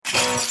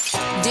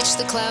Ditch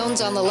the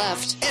clowns on the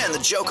left and the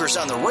jokers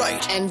on the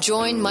right. And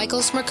join Michael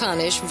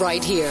Smerconish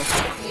right here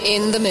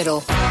in the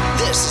middle.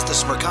 This is the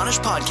Smerconish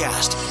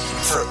Podcast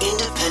for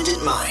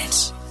independent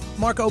minds.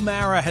 Mark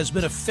O'Mara has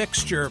been a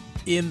fixture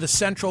in the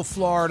Central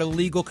Florida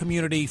legal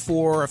community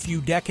for a few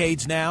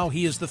decades now.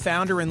 He is the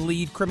founder and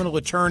lead criminal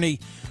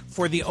attorney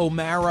for the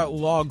O'Mara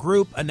Law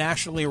Group, a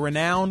nationally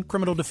renowned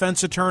criminal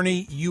defense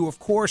attorney. You, of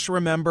course,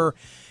 remember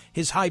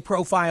his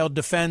high-profile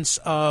defense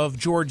of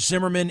George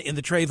Zimmerman in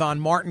the Trayvon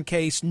Martin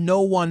case.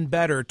 No one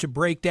better to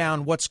break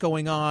down what's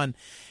going on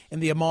in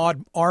the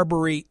Ahmaud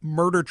Arbery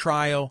murder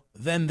trial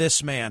than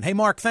this man. Hey,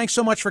 Mark, thanks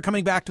so much for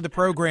coming back to the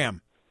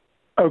program.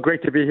 Oh,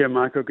 great to be here,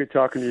 Michael. Good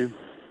talking to you.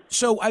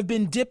 So I've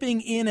been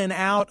dipping in and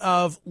out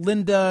of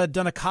Linda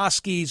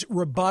Dunikoski's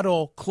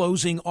rebuttal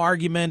closing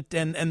argument,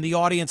 and the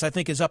audience, I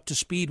think, is up to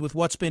speed with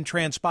what's been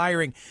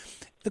transpiring.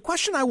 The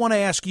question I want to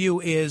ask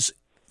you is,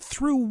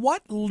 through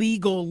what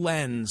legal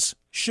lens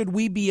should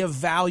we be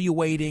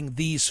evaluating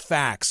these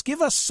facts?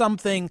 Give us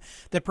something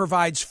that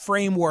provides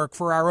framework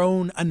for our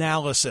own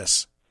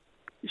analysis.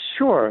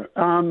 Sure.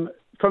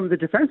 From the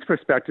defense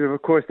perspective,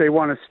 of course, they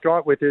want to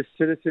start with this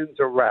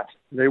citizen's arrest.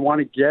 They want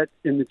to get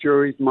in the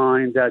jury's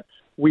mind that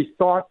we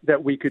thought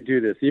that we could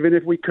do this, even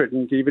if we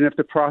couldn't, even if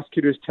the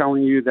prosecutor's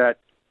telling you that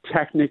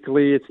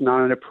technically it's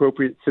not an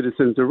appropriate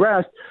citizen's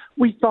arrest,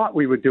 we thought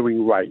we were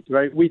doing right?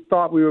 We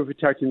thought we were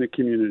protecting the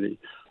community.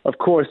 Of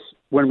course,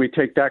 when we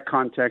take that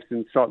context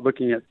and start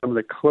looking at some of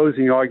the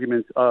closing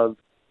arguments of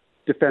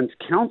defense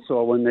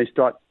counsel, when they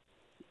start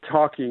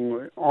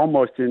talking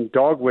almost in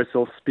dog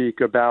whistle speak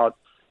about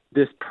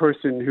this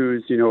person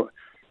who's,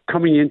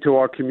 coming into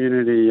our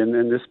community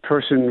and this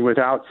person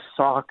without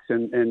socks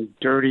and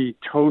dirty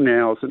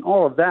toenails and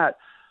all of that,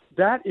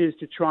 that is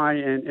to try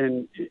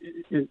and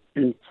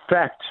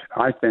infect,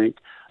 I think,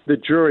 the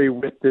jury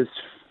with this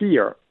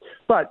fear.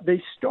 But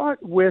they start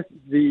with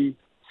the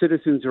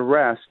citizen's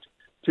arrest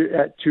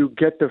to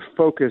get the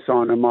focus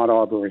on Ahmaud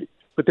Arbery.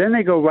 But then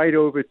they go right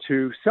over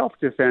to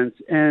self-defense.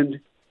 And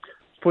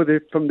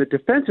from the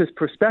defense's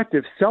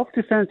perspective,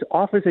 self-defense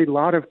offers a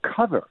lot of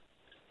cover,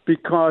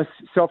 because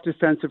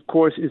self-defense, of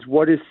course, is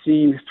what is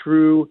seen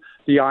through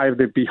the eye of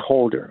the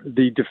beholder.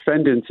 The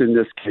defendants in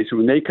this case,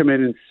 when they come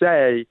in and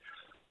say,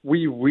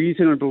 we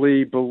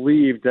reasonably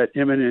believe that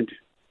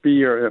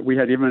we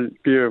had imminent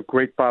fear of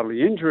great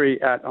bodily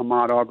injury at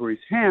Ahmaud Arbery's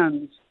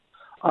hands,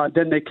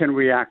 then they can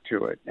react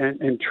to it.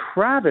 And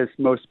Travis,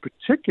 most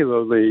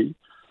particularly,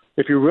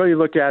 if you really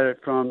look at it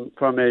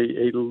from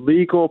a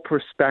legal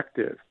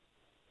perspective,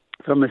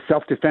 from a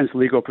self-defense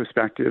legal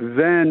perspective,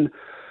 then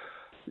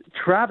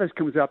Travis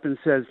comes up and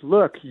says,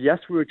 look, yes,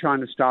 we were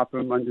trying to stop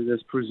him under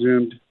this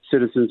presumed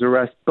citizen's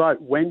arrest, but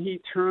when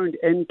he turned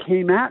and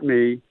came at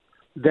me,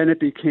 then it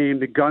became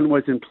the gun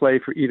was in play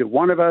for either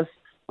one of us.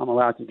 I'm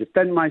allowed to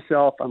defend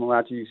myself. I'm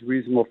allowed to use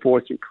reasonable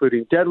force,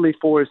 including deadly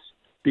force,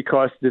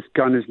 because this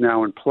gun is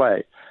now in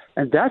play.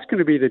 And that's going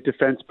to be the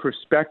defense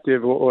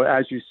perspective, or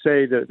as you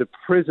say, the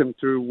prism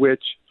through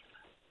which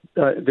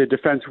the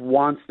defense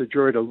wants the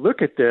jury to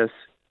look at this,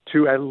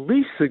 to at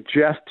least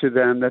suggest to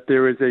them that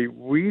there is a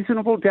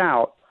reasonable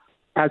doubt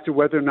as to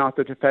whether or not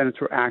the defendants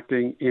were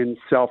acting in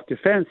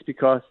self-defense,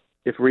 because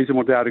if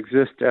reasonable doubt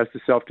exists as to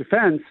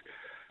self-defense,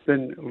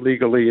 then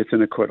legally it's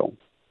an acquittal.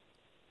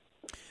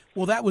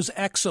 Well, that was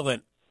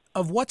excellent.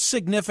 Of what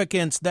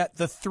significance that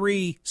the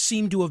three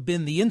seem to have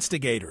been the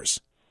instigators?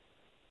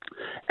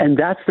 And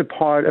that's the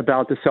part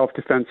about the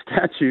self-defense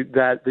statute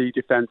that the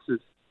defense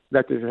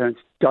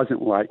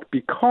doesn't like,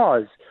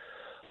 because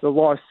the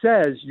law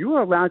says you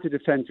are allowed to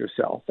defend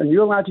yourself, and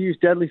you're allowed to use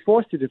deadly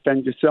force to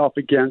defend yourself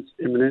against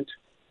imminent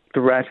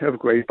threat of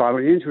great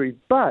bodily injury,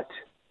 but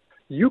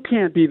you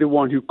can't be the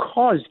one who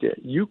caused it.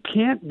 You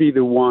can't be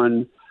the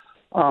one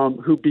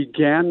who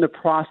began the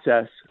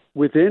process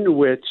within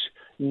which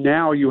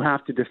now you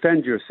have to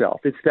defend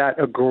yourself. It's that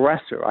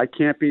aggressor. I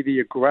can't be the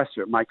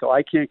aggressor, Michael.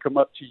 I can't come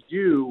up to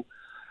you,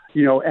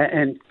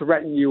 and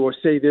threaten you or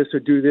say this or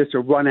do this or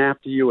run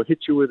after you or hit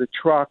you with a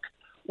truck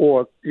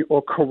or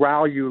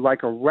corral you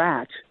like a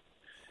rat.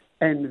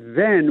 And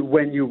then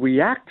when you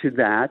react to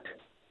that,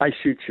 I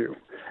shoot you.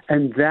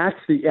 And that's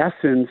the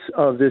essence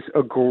of this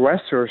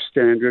aggressor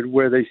standard,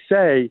 where they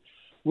say,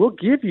 we'll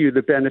give you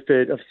the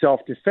benefit of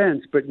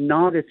self-defense, but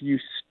not if you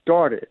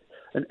start it.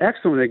 An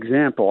excellent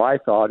example, I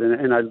thought,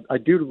 and I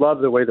do love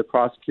the way the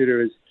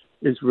prosecutor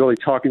is really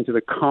talking to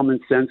the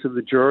common sense of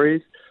the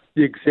juries.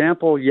 The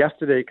example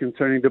yesterday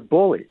concerning the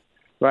bully,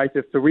 right?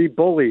 The three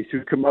bullies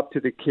who come up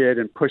to the kid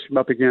and push him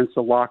up against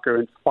the locker,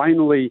 and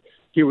finally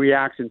he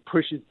reacts and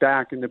pushes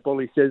back, and the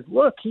bully says,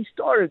 look, he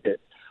started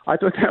it. I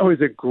thought that was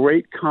a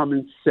great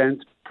common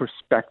sense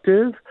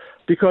perspective,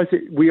 because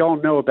we all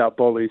know about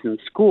bullies in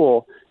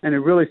school, and it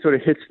really sort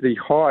of hits the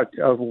heart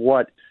of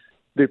what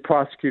the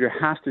prosecutor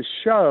has to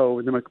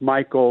show the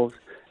McMichaels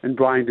and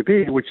Brian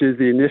DeBee, which is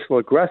the initial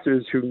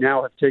aggressors who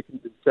now have taken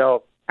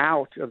themselves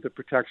out of the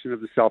protection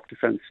of the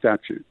self-defense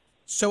statute.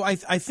 So I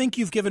think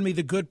you've given me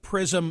the good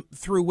prism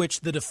through which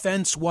the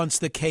defense wants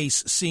the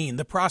case seen.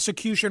 The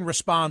prosecution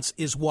response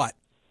is what?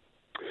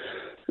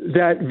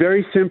 That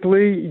very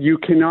simply, you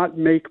cannot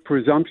make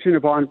presumption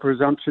upon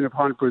presumption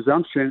upon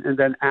presumption and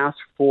then ask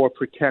for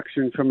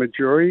protection from a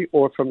jury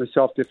or from the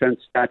self-defense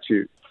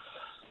statute.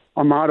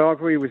 Ahmaud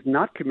Arbery was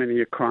not committing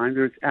a crime.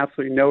 There's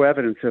absolutely no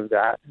evidence of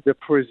that. The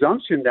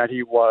presumption that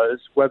he was,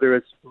 whether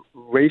it's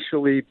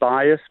racially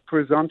biased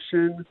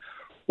presumption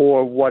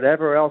or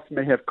whatever else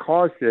may have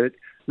caused it,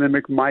 the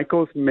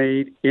McMichaels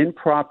made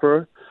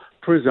improper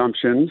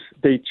presumptions.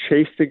 They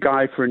chased the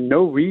guy for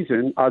no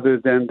reason other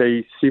than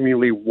they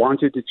seemingly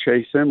wanted to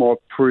chase him or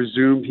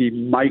presumed he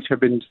might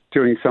have been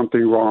doing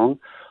something wrong.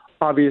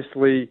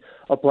 Obviously,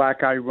 a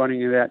black guy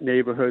running in that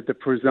neighborhood, the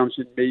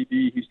presumption may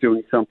be he's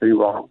doing something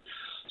wrong.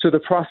 So the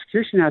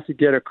prosecution has to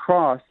get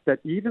across that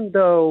even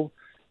though,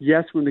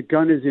 yes, when the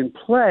gun is in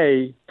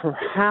play,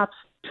 perhaps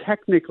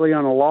technically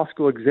on a law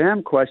school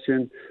exam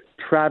question,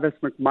 Travis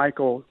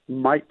McMichael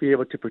might be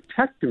able to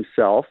protect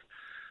himself.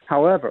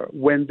 However,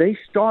 when they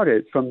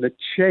started from the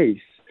chase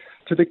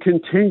to the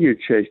continued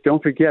chase,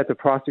 don't forget the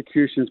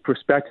prosecution's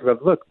perspective of,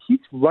 look, he's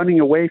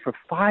running away for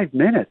 5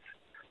 minutes.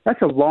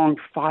 That's a long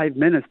 5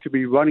 minutes to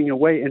be running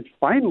away. And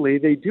finally,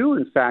 they do,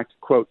 in fact,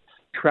 quote,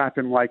 trap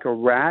him like a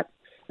rat.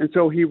 And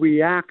so he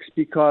reacts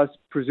because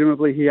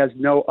presumably he has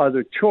no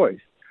other choice.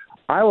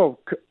 I will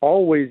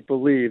always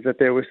believe that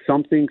there was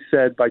something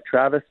said by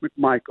Travis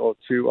McMichael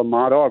to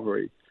Ahmaud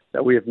Arbery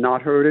that we have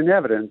not heard in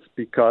evidence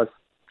because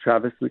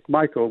Travis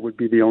McMichael would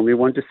be the only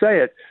one to say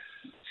it.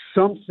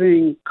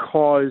 Something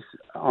caused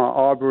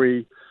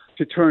Arbery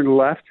to turn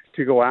left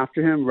to go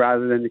after him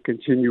rather than to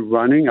continue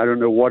running. I don't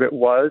know what it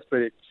was, but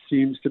it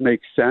seems to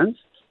make sense.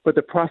 But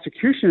the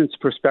prosecution's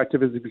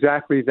perspective is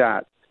exactly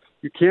that.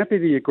 You can't be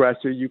the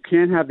aggressor. You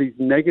can't have these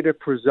negative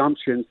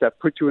presumptions that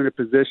put you in a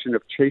position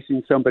of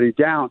chasing somebody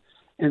down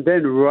and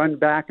then run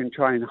back and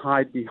try and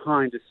hide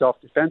behind a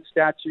self-defense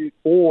statute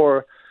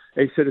or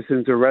a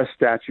citizen's arrest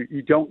statute.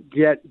 You don't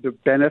get the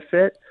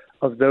benefit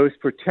of those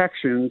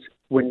protections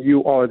when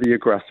you are the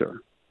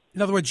aggressor.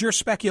 In other words, your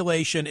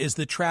speculation is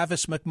that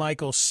Travis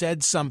McMichael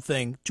said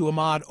something to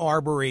Ahmaud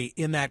Arbery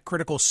in that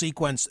critical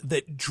sequence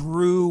that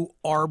drew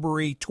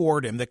Arbery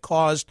toward him, that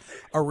caused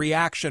a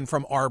reaction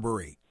from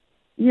Arbery.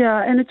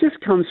 Yeah, and it just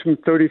comes from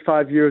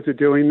 35 years of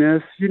doing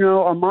this. You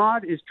know,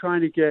 Ahmaud is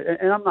trying to get,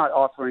 and I'm not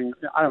offering,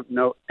 I don't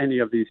know any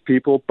of these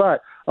people,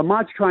 but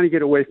Ahmaud's trying to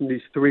get away from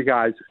these three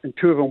guys, and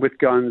two of them with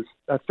guns,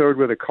 a third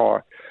with a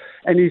car.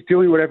 And he's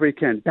doing whatever he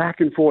can,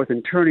 back and forth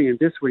and turning in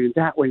this way and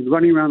that way and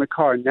running around the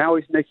car. And now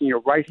he's making a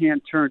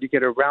right-hand turn to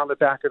get around the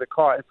back of the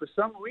car. And for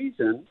some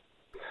reason,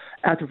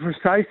 at the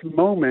precise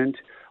moment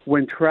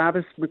when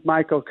Travis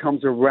McMichael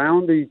comes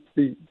around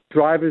the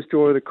driver's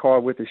door of the car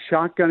with a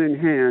shotgun in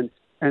hand,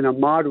 and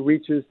Ahmaud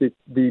reaches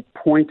the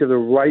point of the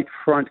right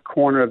front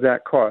corner of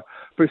that car.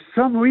 For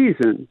some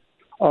reason,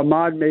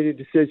 Ahmaud made a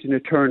decision to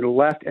turn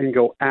left and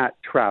go at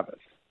Travis.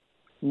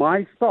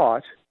 My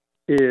thought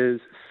is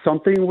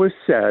something was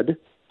said,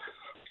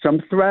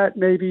 some threat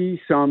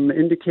maybe, some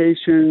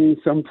indication,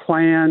 some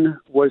plan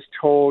was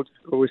told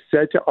or was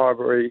said to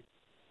Arbery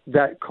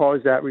that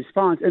caused that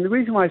response. And the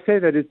reason why I say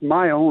that is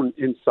my own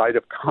insight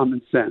of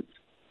common sense.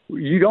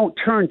 You don't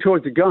turn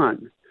towards a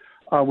gun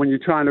when you're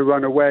trying to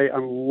run away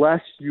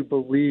unless you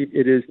believe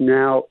it is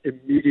now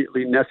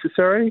immediately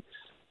necessary.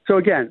 So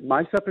again,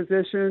 my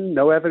supposition,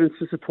 no evidence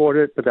to support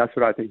it, but that's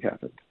what I think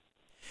happened.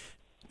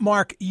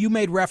 Mark, you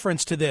made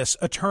reference to this.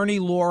 Attorney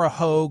Laura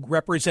Hogue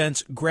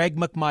represents Greg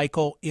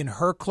McMichael. In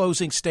her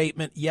closing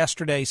statement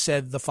yesterday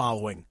said the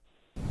following.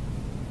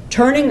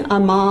 Turning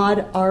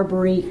Ahmaud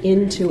Arbery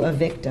into a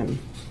victim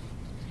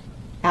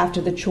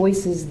after the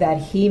choices that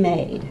he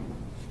made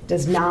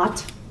does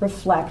not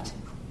reflect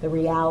the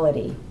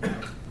reality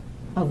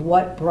of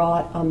what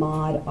brought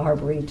Ahmaud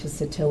Arbery to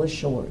Satilla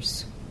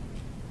Shores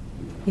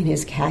in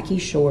his khaki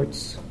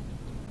shorts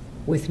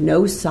with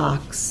no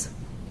socks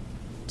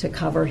to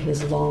cover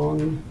his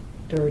long,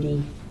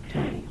 dirty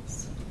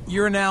toenails.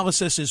 Your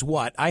analysis is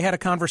what? I had a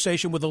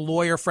conversation with a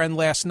lawyer friend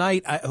last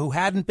night who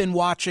hadn't been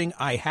watching.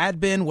 I had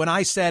been. When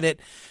I said it,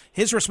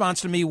 his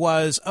response to me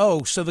was,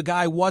 oh, so the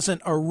guy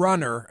wasn't a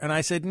runner. And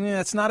I said,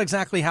 that's not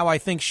exactly how I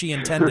think she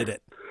intended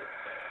it.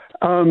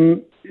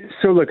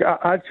 So, look,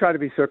 I've tried to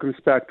be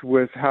circumspect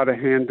with how to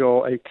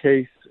handle a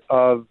case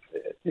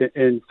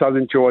in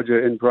southern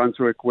Georgia, in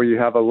Brunswick, where you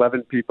have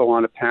 11 people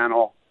on a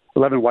panel,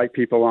 11 white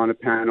people on a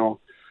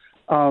panel.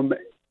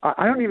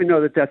 I don't even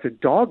know that that's a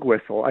dog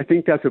whistle. I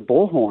think that's a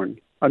bullhorn.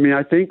 I mean,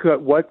 I think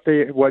that what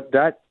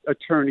that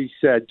attorney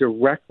said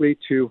directly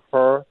to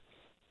her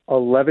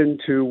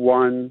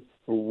 11-1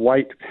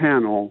 white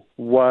panel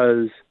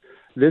was,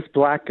 this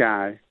black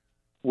guy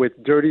with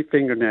dirty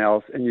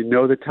fingernails, and you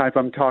know the type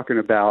I'm talking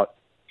about,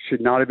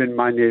 should not have been in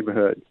my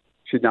neighborhood,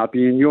 should not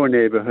be in your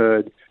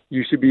neighborhood.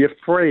 You should be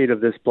afraid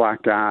of this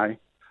black guy.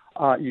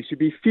 You should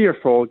be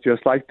fearful,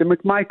 just like the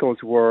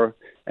McMichaels were.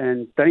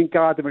 And thank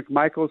God the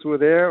McMichaels were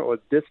there, or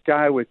this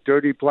guy with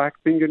dirty black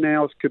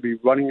fingernails could be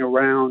running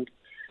around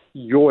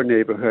your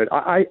neighborhood.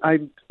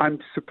 I'm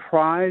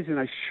surprised,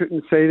 and I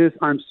shouldn't say this,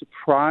 I'm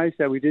surprised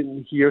that we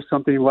didn't hear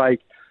something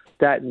like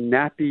that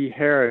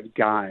nappy-haired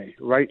guy,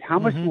 right? How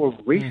much more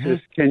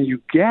racist can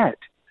you get?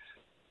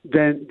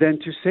 than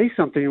to say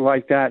something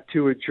like that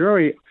to a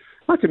jury,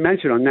 not to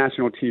mention on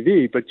national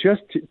TV, but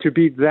just to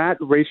be that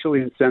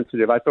racially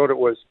insensitive. I thought it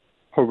was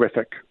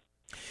horrific.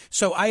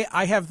 So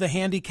I have the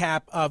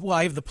handicap of,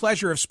 I have the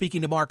pleasure of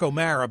speaking to Mark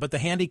O'Mara, but the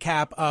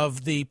handicap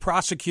of the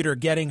prosecutor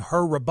getting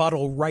her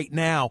rebuttal right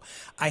now.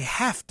 I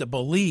have to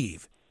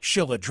believe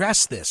she'll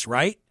address this,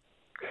 right?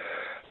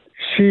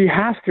 She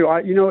has to.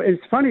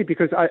 It's funny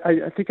because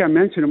I think I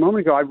mentioned a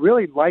moment ago, I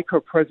really like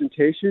her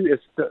presentation.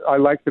 I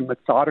like the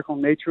methodical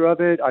nature of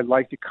it. I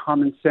like the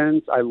common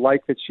sense. I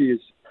like that she is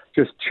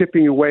just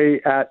chipping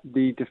away at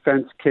the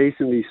defense case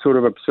and the sort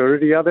of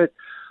absurdity of it.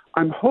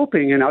 I'm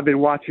hoping, and I've been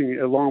watching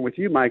along with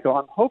you, Michael,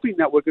 I'm hoping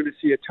that we're going to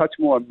see a touch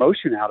more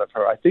emotion out of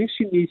her. I think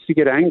she needs to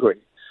get angry.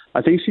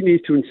 I think she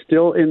needs to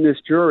instill in this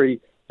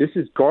jury, this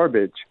is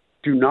garbage.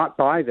 Do not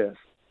buy this.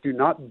 Do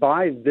not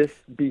buy this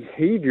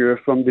behavior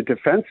from the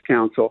defense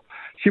counsel.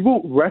 She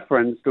won't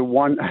reference the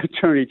one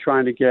attorney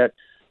trying to get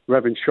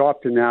Reverend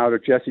Sharpton out or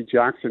Jesse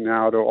Jackson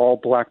out or all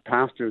black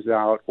pastors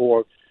out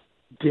or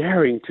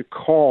daring to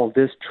call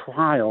this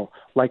trial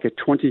like a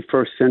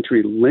 21st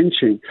century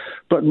lynching.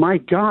 But my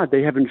God,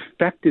 they have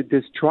infected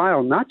this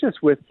trial not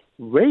just with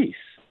race,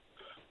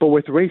 but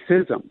with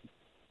racism.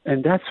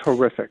 And that's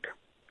horrific.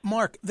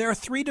 Mark, there are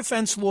 3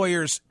 defense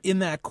lawyers in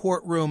that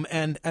courtroom,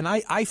 and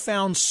I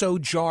found so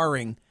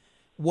jarring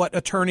what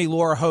Attorney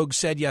Laura Hogue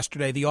said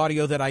yesterday, the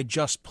audio that I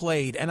just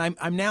played. And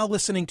I'm now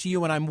listening to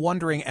you, and I'm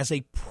wondering, as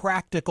a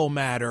practical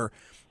matter,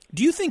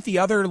 do you think the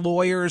other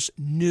lawyers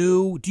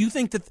knew? Do you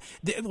think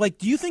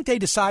they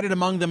decided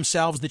among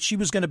themselves that she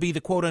was going to be the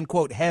quote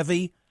unquote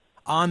heavy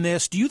on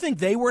this? Do you think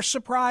they were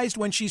surprised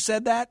when she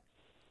said that?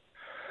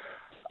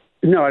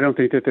 No, I don't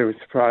think that they were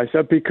surprised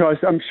because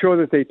I'm sure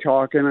that they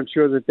talk and I'm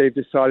sure that they've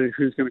decided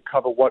who's going to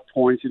cover what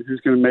points and who's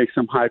going to make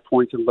some high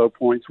points and low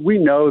points. We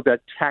know that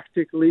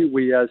tactically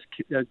we as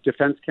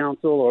defense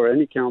counsel or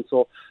any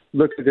counsel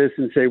look at this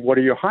and say, what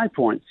are your high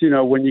points?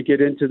 When you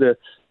get into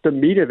the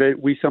meat of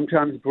it, we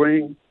sometimes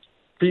bring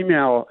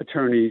female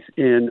attorneys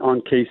in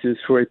on cases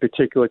for a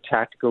particular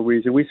tactical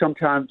reason. We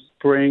sometimes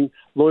bring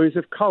lawyers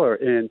of color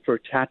in for a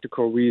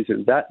tactical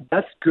reason.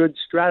 That's good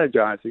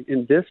strategizing.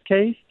 In this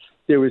case,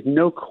 there was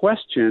no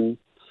question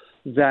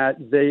that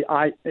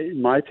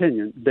in my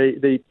opinion,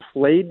 they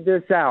played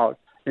this out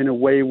in a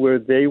way where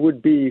they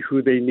would be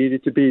who they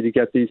needed to be to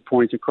get these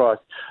points across.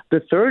 The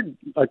third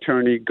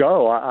attorney,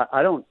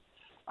 I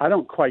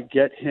don't quite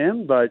get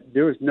him, but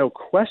there was no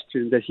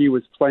question that he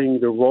was playing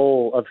the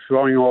role of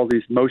throwing all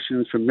these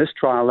motions for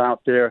mistrial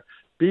out there,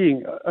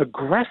 being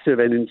aggressive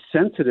and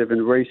insensitive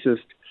and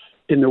racist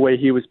in the way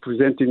he was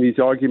presenting these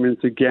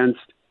arguments against,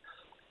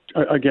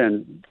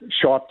 again,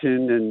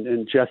 Sharpton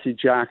and Jesse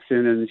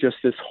Jackson, and just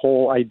this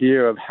whole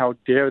idea of how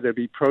dare there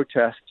be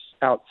protests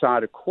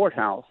outside a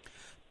courthouse.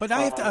 But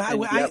I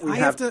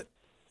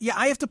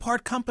have to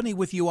part company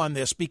with you on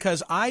this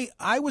because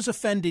I was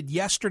offended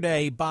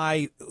yesterday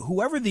by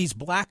whoever these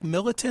black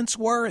militants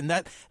were, and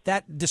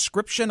that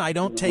description I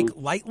don't take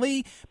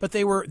lightly, but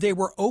they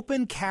were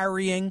open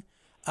carrying.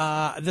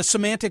 The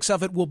semantics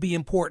of it will be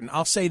important.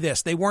 I'll say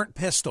this. They weren't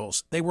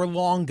pistols. They were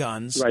long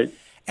guns. Right.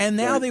 And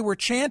now they were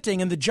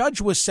chanting, and the judge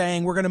was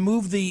saying, we're going to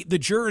move the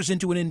jurors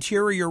into an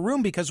interior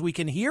room because we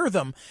can hear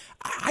them.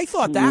 I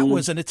thought that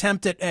was an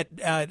attempt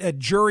at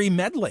jury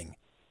meddling.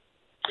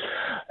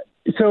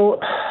 So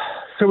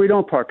we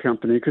don't part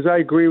company because I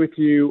agree with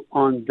you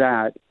on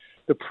that.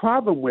 The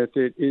problem with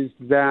it is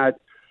that,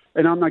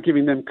 and I'm not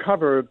giving them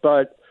cover,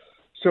 but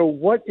so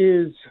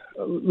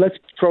let's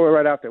throw it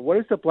right out there. What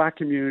is the black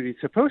community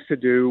supposed to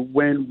do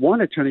when one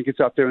attorney gets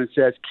up there and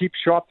says, keep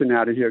Sharpton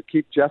out of here,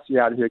 keep Jesse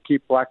out of here,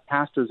 keep black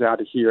pastors out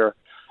of here,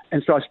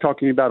 and starts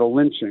talking about a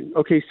lynching?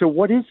 Okay, so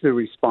what is the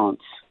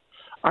response?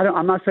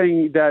 I'm not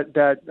saying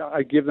that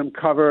I give them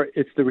cover.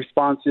 It's the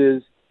response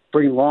is,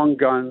 bring long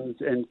guns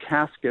and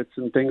caskets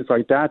and things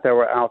like that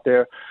were out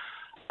there.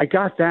 I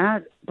got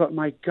that, but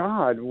my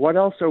God, what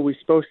else are we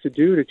supposed to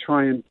do to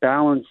try and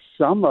balance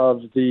some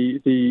of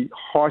the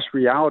harsh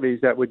realities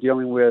that we're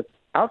dealing with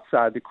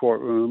outside the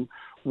courtroom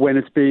when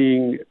it's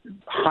being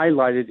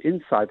highlighted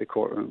inside the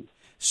courtroom?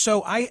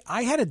 So I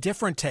had a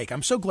different take.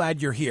 I'm so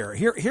glad you're here.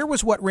 Here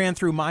was what ran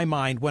through my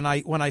mind when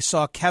I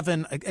saw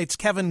Kevin. It's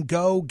Kevin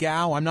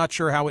Gao. I'm not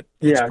sure how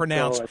it's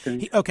pronounced.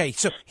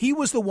 So he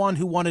was the one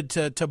who wanted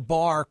to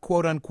bar,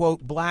 quote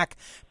unquote, black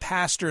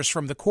pastors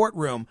from the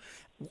courtroom.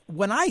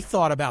 When I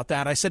thought about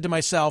that, I said to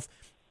myself,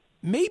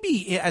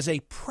 maybe as a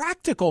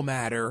practical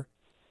matter,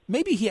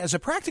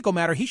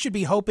 he should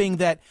be hoping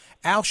that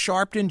Al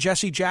Sharpton,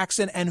 Jesse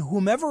Jackson, and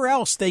whomever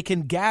else they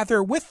can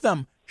gather with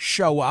them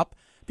show up.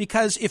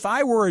 Because if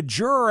I were a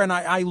juror and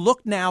I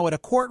looked now at a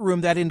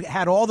courtroom that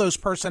had all those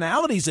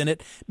personalities in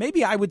it,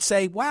 maybe I would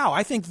say, wow,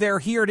 I think they're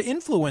here to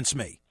influence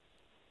me.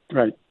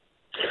 Right.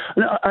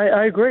 No,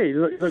 I agree.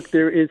 Look,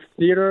 there is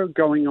theater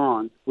going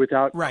on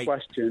without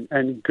question.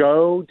 And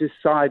Go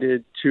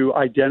decided to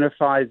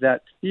identify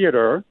that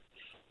theater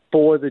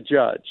for the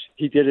judge.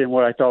 He did it in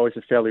what I thought was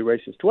a fairly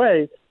racist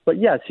way. But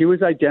yes, he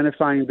was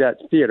identifying that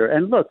theater.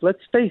 And look,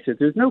 let's face it,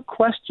 there's no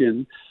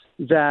question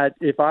that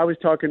if I was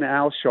talking to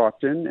Al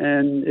Sharpton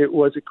and it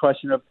was a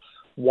question of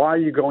why are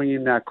you going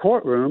in that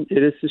courtroom,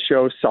 it is to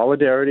show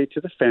solidarity to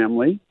the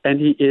family, and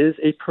he is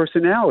a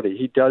personality.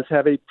 He does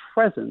have a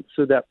presence,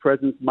 so that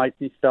presence might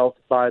be felt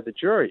by the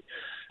jury.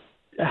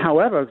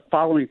 However,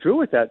 following through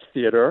with that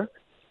theater,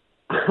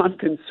 I'm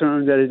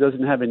concerned that it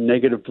doesn't have a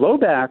negative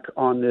blowback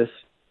on this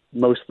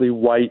mostly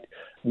white,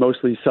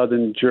 mostly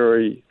Southern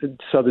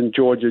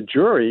Georgia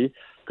jury,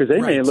 because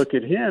they may look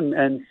at him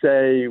and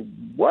say,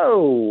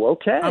 whoa,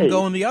 okay. I'm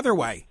going the other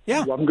way.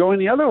 Yeah. I'm going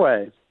the other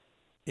way.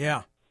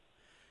 Yeah.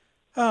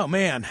 Oh,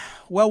 man.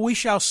 Well, we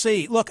shall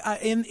see. Look,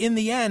 in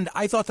the end,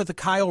 I thought that the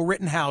Kyle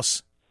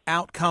Rittenhouse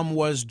outcome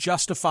was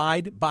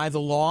justified by the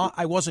law.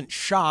 I wasn't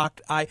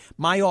shocked.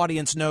 My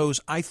audience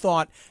knows I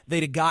thought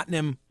they'd have gotten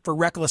him for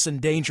reckless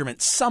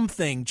endangerment,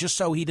 something just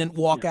so he didn't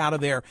walk out of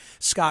there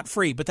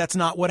scot-free. But that's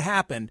not what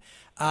happened.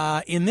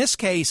 In this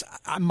case,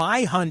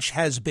 my hunch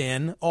has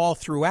been all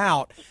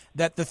throughout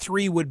that the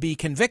three would be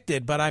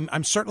convicted, but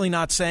I'm certainly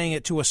not saying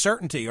it to a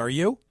certainty. Are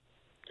you?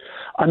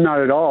 I'm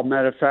not at all.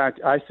 Matter of fact,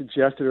 I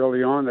suggested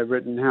early on that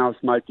Rittenhouse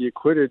might be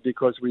acquitted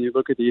because when you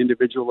look at the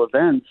individual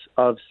events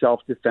of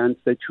self-defense,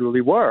 they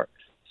truly were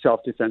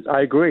self-defense.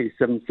 I agree.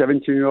 Some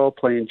 17-year-old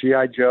playing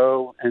G.I.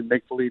 Joe and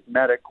make-believe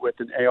medic with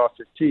an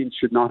AR-15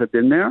 should not have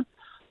been there.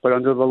 But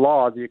under the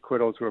law, the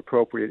acquittals were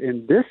appropriate.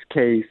 In this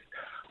case,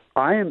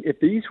 if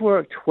these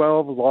were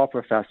 12 law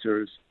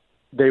professors,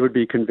 they would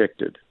be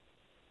convicted.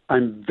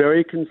 I'm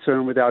very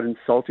concerned, without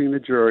insulting the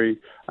jury,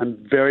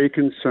 I'm very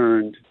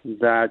concerned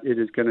that it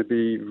is going to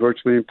be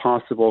virtually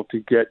impossible to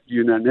get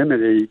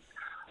unanimity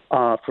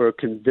for a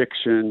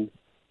conviction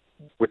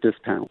with this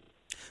panel.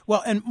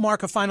 Well, and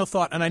Mark, a final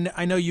thought, and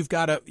I know you've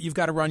got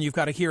to run, you've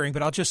got a hearing,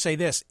 but I'll just say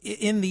this.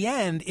 In the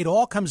end, it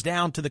all comes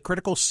down to the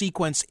critical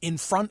sequence in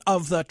front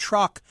of the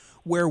truck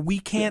where we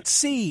can't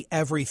see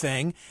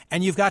everything,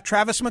 and you've got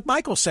Travis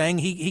McMichael saying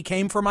he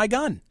came for my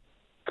gun.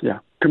 Yeah,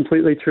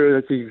 completely true.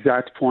 That's the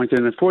exact point.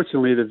 And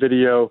unfortunately, the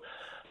video,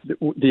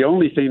 the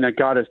only thing that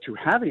got us to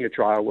having a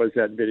trial was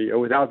that video.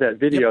 Without that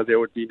video, there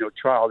would be no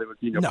trial. There would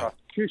be no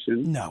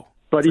prosecution. No.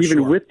 But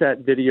even with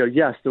that video,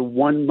 yes, the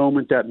one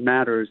moment that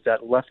matters,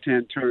 that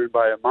left-hand turn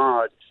by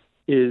Ahmaud,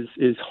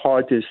 is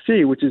hard to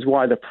see, which is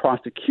why the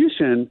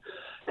prosecution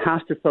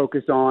has to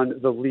focus on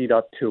the lead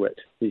up to it.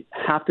 They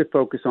have to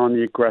focus on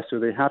the aggressor.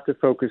 They have to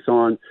focus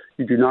on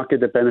you do not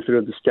get the benefit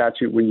of the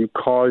statute when you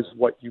cause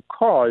what you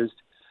caused,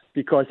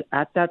 because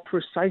at that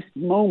precise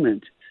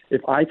moment,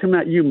 if I come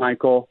at you,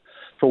 Michael,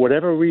 for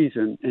whatever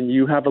reason, and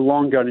you have a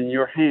long gun in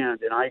your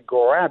hand and I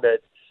grab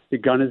it, the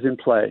gun is in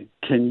play.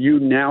 Can you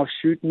now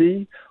shoot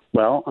me?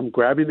 Well, I'm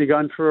grabbing the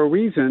gun for a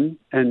reason,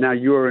 and now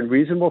you are in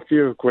reasonable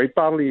fear of great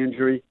bodily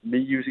injury, me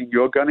using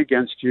your gun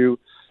against you,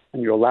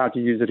 and you're allowed to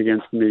use it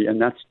against me,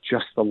 and that's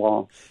just the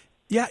law.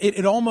 Yeah,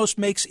 it almost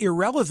makes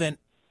irrelevant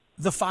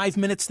the 5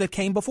 minutes that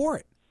came before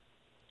it.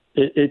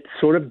 It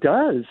sort of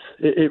does.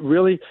 It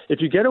really, if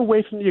you get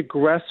away from the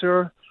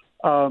aggressor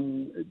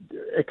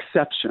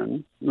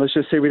exception, let's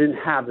just say we didn't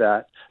have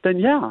that, then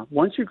yeah,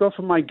 once you go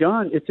for my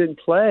gun, it's in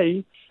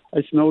play.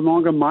 It's no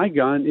longer my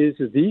gun, it's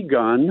the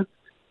gun,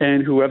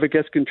 and whoever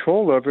gets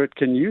control over it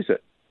can use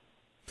it.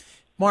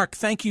 Mark,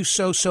 thank you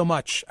so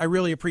much. I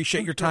really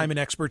appreciate your time and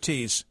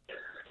expertise.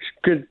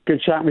 Good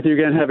chatting with you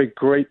again. Have a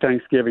great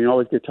Thanksgiving.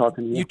 Always good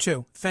talking to you. You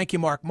too. Thank you,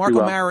 Mark. Mark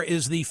O'Mara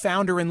is the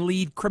founder and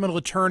lead criminal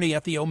attorney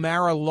at the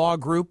O'Mara Law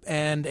Group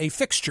and a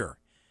fixture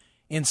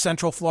in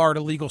Central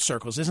Florida legal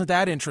circles. Isn't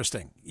that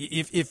interesting?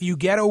 If you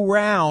get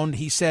around,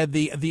 he said,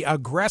 the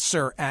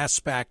aggressor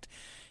aspect,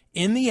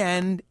 in the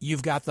end,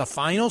 you've got the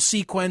final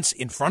sequence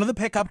in front of the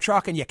pickup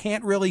truck and you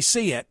can't really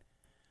see it.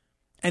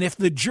 And if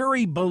the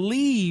jury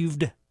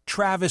believed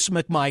Travis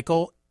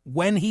McMichael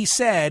when he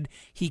said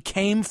he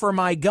came for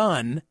my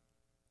gun,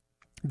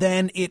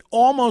 then it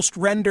almost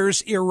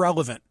renders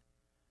irrelevant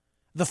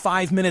the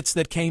 5 minutes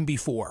that came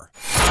before.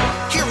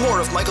 Hear more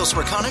of Michael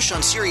Smerconish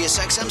on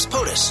SiriusXM's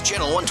POTUS,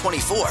 Channel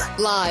 124.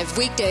 Live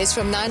weekdays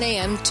from 9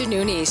 a.m. to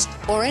noon East,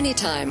 or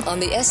anytime on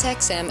the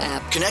SXM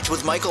app. Connect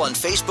with Michael on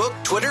Facebook,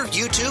 Twitter,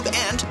 YouTube,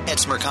 and at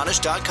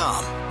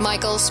Smerconish.com.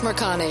 Michael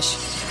Smerconish,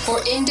 for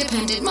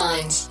independent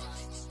minds.